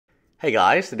Hey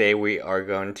guys, today we are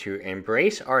going to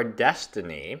embrace our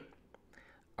destiny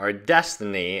as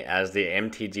the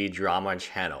MTG drama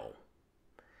channel,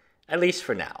 at least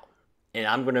for now. And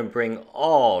I'm going to bring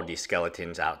all these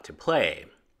skeletons out to play.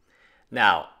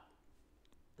 Now,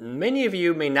 many of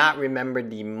you may not remember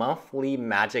the monthly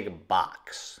Magic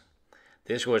box.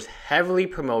 This was heavily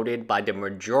promoted by the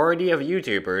majority of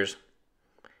YouTubers.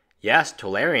 Yes,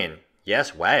 Tolarian.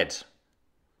 Yes, Weiss.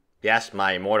 Yes,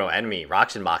 my immortal enemy,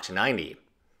 Roxanbox90.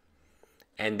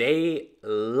 And they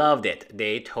loved it.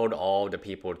 They told all the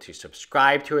people to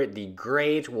subscribe to it. The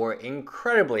grades were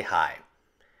incredibly high.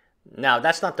 Now,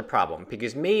 that's not the problem,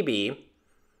 because maybe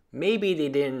they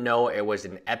didn't know it was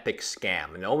an epic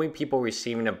scam, and the only people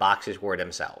receiving the boxes were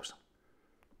themselves.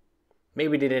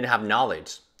 Maybe they didn't have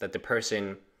knowledge that the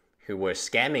person who was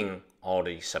scamming all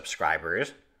the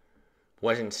subscribers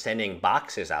wasn't sending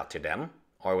boxes out to them,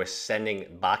 or was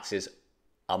sending boxes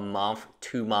a month,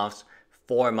 2 months,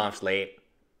 4 months late.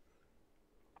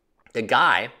 The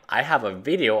guy, I have a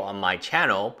video on my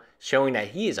channel showing that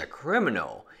he is a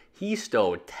criminal. He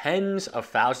stole tens of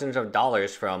thousands of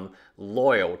dollars from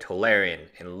loyal Tolarian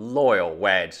and loyal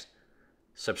Weiss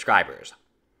subscribers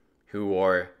who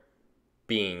were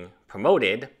being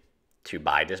promoted to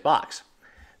buy this box.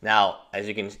 Now, as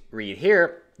you can read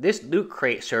here, this loot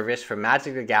crate service for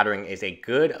Magic the Gathering is a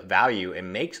good value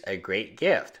and makes a great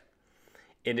gift.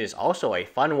 It is also a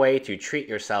fun way to treat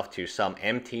yourself to some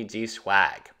MTG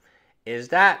swag. Is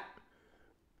that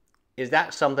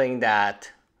something that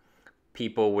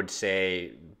people would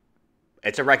say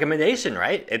it's a recommendation,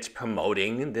 right? It's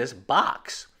promoting this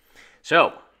box.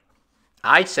 So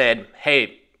I said,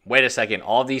 hey, wait a second,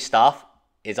 all these stuff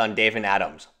is on David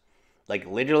Adams. Like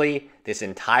literally this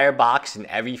entire box and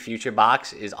every future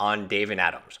box is on David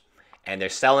Adams. And they're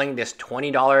selling this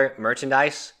 $20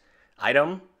 merchandise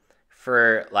item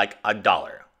for like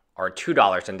 $1 or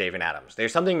 $2 on David Adams.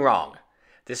 There's something wrong.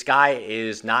 This guy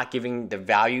is not giving the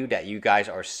value that you guys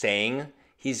are saying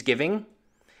he's giving.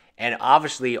 And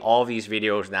obviously all these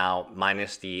videos now,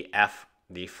 minus the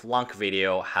flunk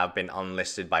video, have been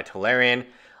unlisted by Tolarian.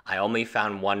 I only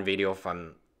found one video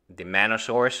from the mana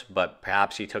source, but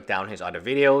perhaps he took down his other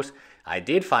videos. I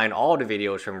did find all the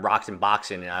videos from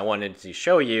Roxanbox, and I wanted to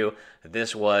show you that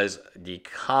this was the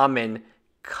common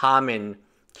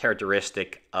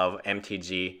characteristic of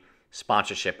MTG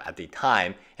sponsorship at the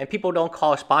time. And people don't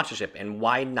call it sponsorship, and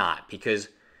why not? Because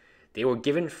they were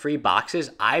given free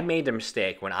boxes. I made the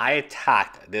mistake when I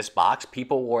attacked this box.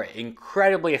 People were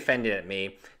incredibly offended at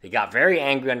me. They got very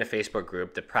angry on the Facebook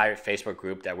group, the private Facebook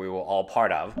group that we were all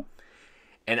part of.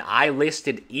 And I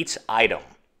listed each item.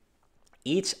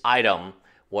 Each item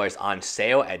was on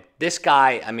sale at this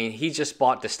guy. I mean, he just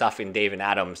bought the stuff in David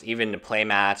Adams. Even the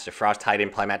playmats, the Frost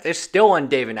Titan playmats, they're still on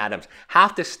David Adams.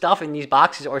 Half the stuff in these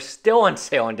boxes are still on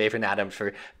sale on David Adams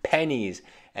for pennies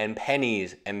and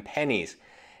pennies and pennies.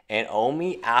 And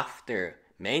only after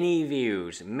many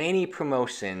views, many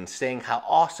promotions saying how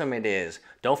awesome it is,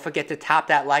 don't forget to tap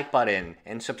that like button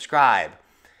and subscribe,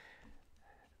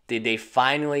 did they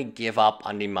finally give up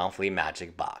on the monthly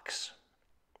Magic box.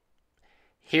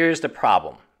 Here's the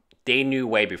problem. They knew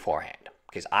way beforehand,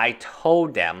 because I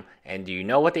told them, and do you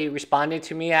know what they responded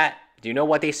to me at? Do you know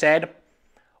what they said?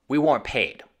 We weren't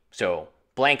paid. So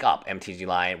blank up, MTG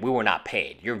Lion. We were not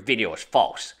paid. Your video is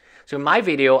false. So in my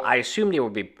video, I assumed they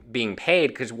would be being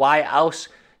paid, because why else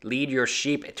lead your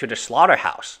sheep to the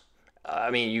slaughterhouse?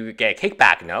 I mean, you get a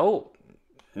kickback. No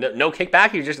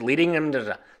kickback. You're just leading them to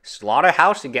the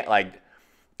slaughterhouse to get like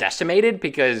decimated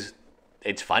because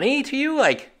it's funny to you.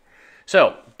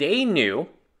 So they knew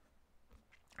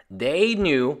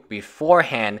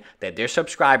beforehand that their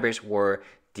subscribers were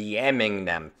DMing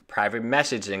them, private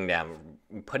messaging them,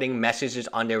 putting messages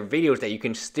on their videos that you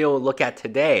can still look at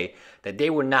today, that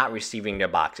they were not receiving their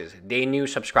boxes. They knew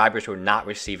subscribers were not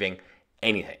receiving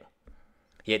anything.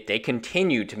 Yet they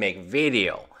continued to make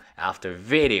video after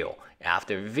video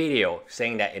after video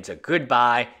saying that it's a good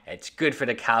buy, it's good for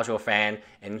the casual fan,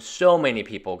 and so many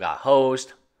people got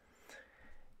hosed,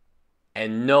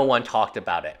 and no one talked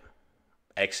about it,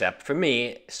 except for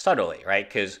me, subtly, right?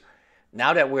 Because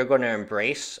now that we're going to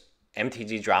embrace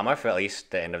MTG drama for at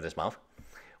least the end of this month,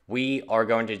 we are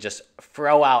going to just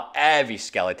throw out every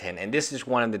skeleton, and this is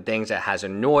one of the things that has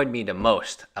annoyed me the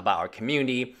most about our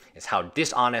community, is how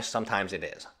dishonest sometimes it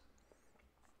is.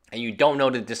 And you don't know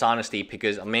the dishonesty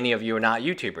because many of you are not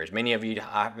YouTubers. Many of you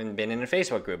haven't been in a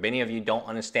Facebook group. Many of you don't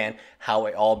understand how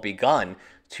it all begun.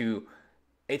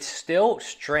 It's still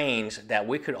strange that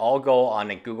we could all go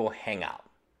on a Google Hangout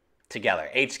together,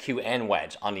 HQ and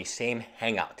Weiss, on the same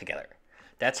Hangout together.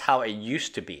 That's how it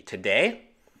used to be. Today,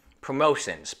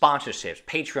 promotions, sponsorships,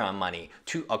 Patreon money,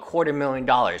 to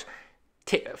 $250,000,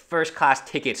 first class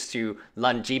tickets to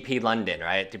GP London,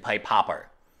 right, to play Popper.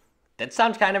 That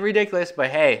sounds kind of ridiculous, but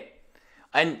hey,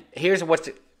 and here's what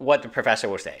the professor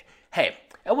will say. Hey,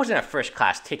 it wasn't a first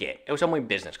class ticket, it was only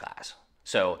business class.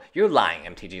 So you're lying,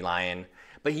 MTG Lion.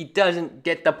 But he doesn't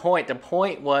get the point. The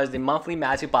point was the monthly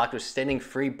Magic box was sending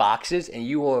free boxes and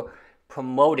you were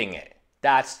promoting it.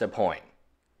 That's the point.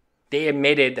 They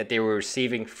admitted that they were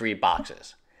receiving free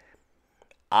boxes.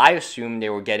 I assumed they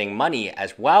were getting money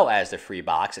as well as the free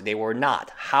box. They were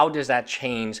not. How does that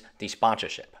change the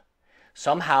sponsorship?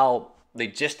 Somehow,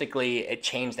 logistically, it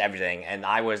changed everything, and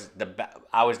I was the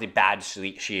bad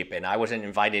sheep, and I wasn't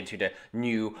invited to the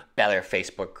new, better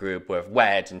Facebook group with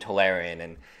Wedge and Tolarian,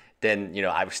 and then,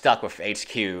 I was stuck with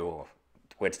HQ,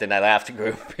 which then I left the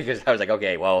group because I was like,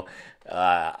 okay, well,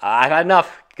 I've had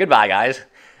enough. Goodbye, guys.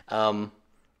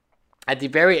 At the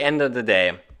very end of the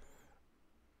day,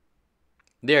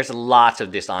 there's lots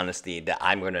of dishonesty that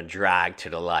I'm going to drag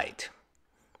to the light.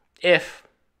 If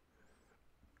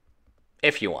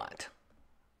you want.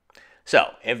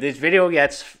 So, if this video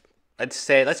gets,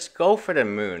 let's go for the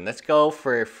moon. Let's go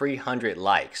for 300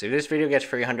 likes. If this video gets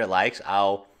 300 likes,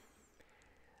 I'll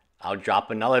drop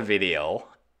another video,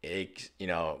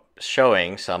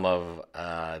 showing some of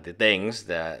the things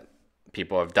that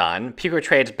people have done. Pico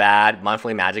Trade's bad.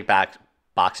 Monthly Magic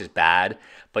box is bad.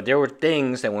 But there were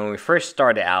things that when we first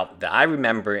started out that I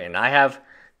remember, and I have,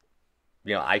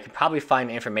 I could probably find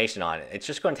information on it. It's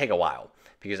just going to take a while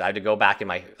because I had to go back in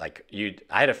my, I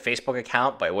had a Facebook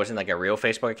account, but it wasn't like a real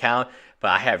Facebook account. But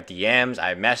I have DMs, I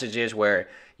have messages where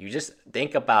you just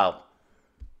think about,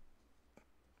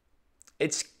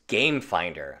 it's Game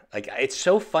Finder. It's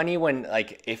so funny when,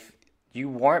 if you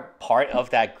weren't part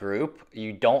of that group,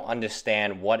 you don't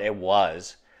understand what it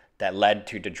was that led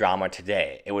to the drama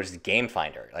today. It was Game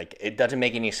Finder. It doesn't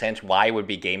make any sense why it would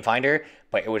be Game Finder,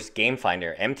 but it was Game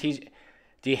Finder. MTG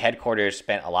headquarters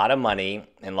spent a lot of money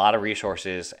and a lot of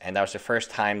resources, and that was the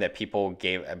first time that people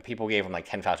gave them like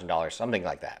 $10,000, something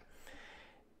like that.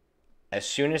 As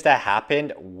soon as that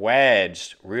happened,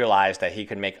 Wedge realized that he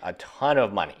could make a ton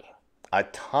of money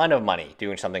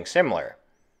doing something similar.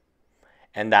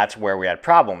 And that's where we had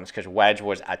problems, because Wedge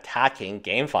was attacking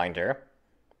Game Finder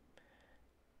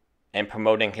and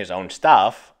promoting his own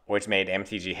stuff, which made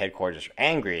MTG headquarters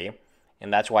angry,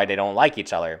 and that's why they don't like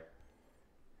each other.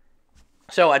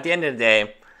 So at the end of the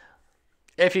day,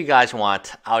 if you guys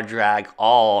want, I'll drag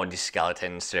all the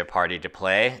skeletons to the party to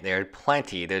play. There are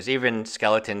plenty. There's even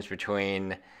skeletons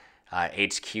between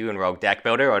HQ and Rogue Deck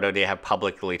Builder, although they have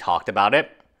publicly talked about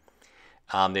it.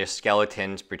 There's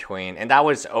skeletons between, and that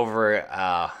was over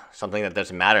something that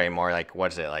doesn't matter anymore.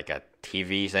 What's it, a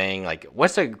TV thing?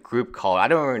 What's the group called? I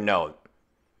don't even know.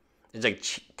 It's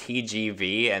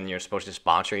TGV, and you're supposed to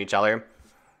sponsor each other.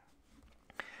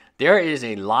 There is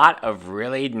a lot of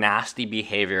really nasty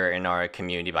behavior in our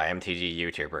community by MTG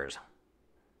YouTubers.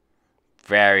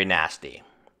 Very nasty.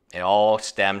 It all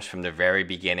stems from the very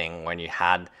beginning when you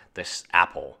had this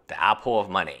apple, the apple of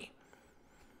money.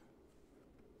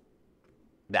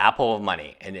 The apple of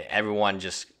money, and everyone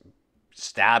just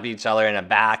stabbed each other in the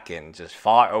back and just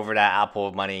fought over that apple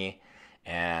of money.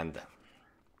 And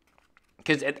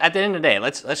because at the end of the day,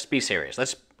 let's be serious.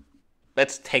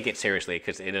 Let's take it seriously,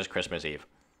 because it is Christmas Eve.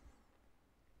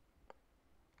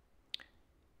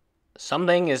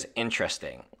 Something is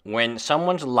interesting when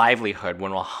someone's livelihood,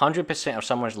 when 100% of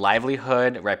someone's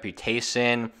livelihood,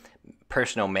 reputation,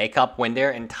 personal makeup, when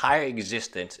their entire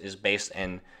existence is based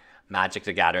in Magic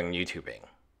the Gathering YouTubing.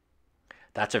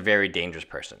 That's a very dangerous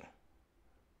person.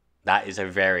 That is a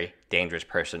very dangerous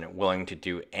person, willing to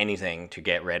do anything to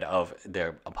get rid of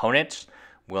their opponents,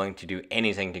 willing to do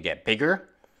anything to get bigger.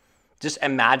 Just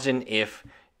imagine if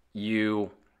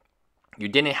you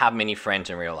didn't have many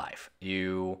friends in real life.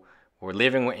 You were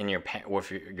living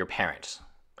with your parents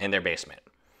in their basement,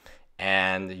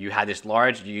 and you had this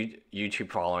large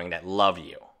YouTube following that loved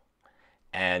you,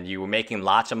 and you were making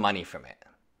lots of money from it.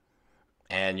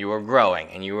 And you were growing,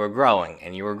 and you were growing,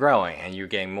 and you were growing, and you were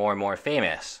getting more and more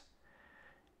famous.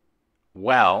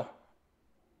 Well,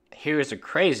 here's the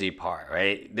crazy part,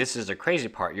 right? This is the crazy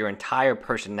part. Your entire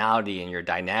personality and your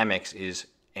dynamics is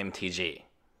MTG.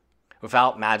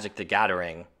 Without Magic the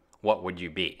Gathering, what would you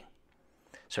be?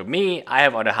 So me, I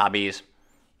have other hobbies.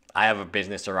 I have a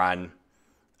business to run.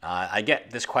 I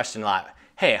get this question a lot.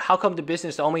 Hey, how come the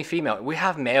business is only female? We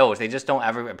have males. They just don't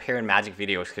ever appear in Magic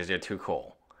videos because they're too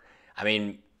cool. I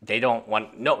mean,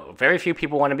 very few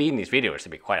people want to be in these videos, to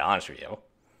be quite honest with you.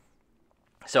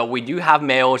 So we do have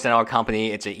males in our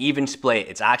company. It's an even split.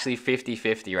 It's actually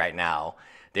 50-50 right now.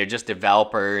 They're just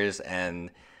developers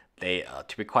and they,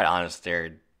 to be quite honest,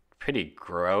 they're pretty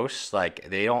gross. Like,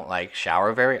 they don't, like,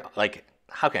 shower very, like,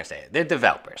 how can I say it? They're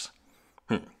developers.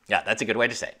 Yeah, that's a good way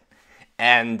to say it.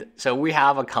 And so we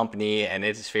have a company, and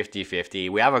it's 50-50.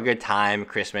 We have a good time,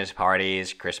 Christmas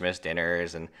parties, Christmas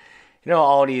dinners, and, you know,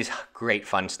 all these great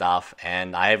fun stuff.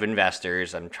 And I have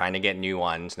investors. I'm trying to get new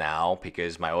ones now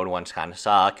because my old ones kind of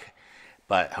suck.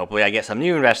 But hopefully I get some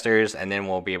new investors, and then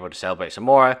we'll be able to celebrate some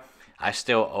more. I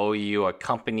still owe you a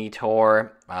company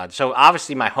tour. So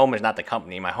obviously my home is not the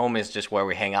company. My home is just where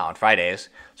we hang out on Fridays.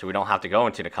 So we don't have to go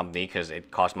into the company because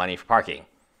it costs money for parking.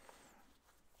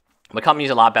 The company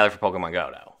is a lot better for Pokemon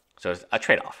Go, though. So it's a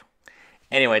trade-off.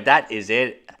 Anyway, that is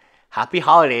it. Happy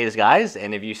holidays, guys.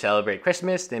 And if you celebrate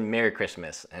Christmas, then Merry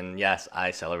Christmas. And yes,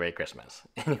 I celebrate Christmas.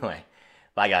 Anyway,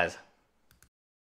 bye, guys.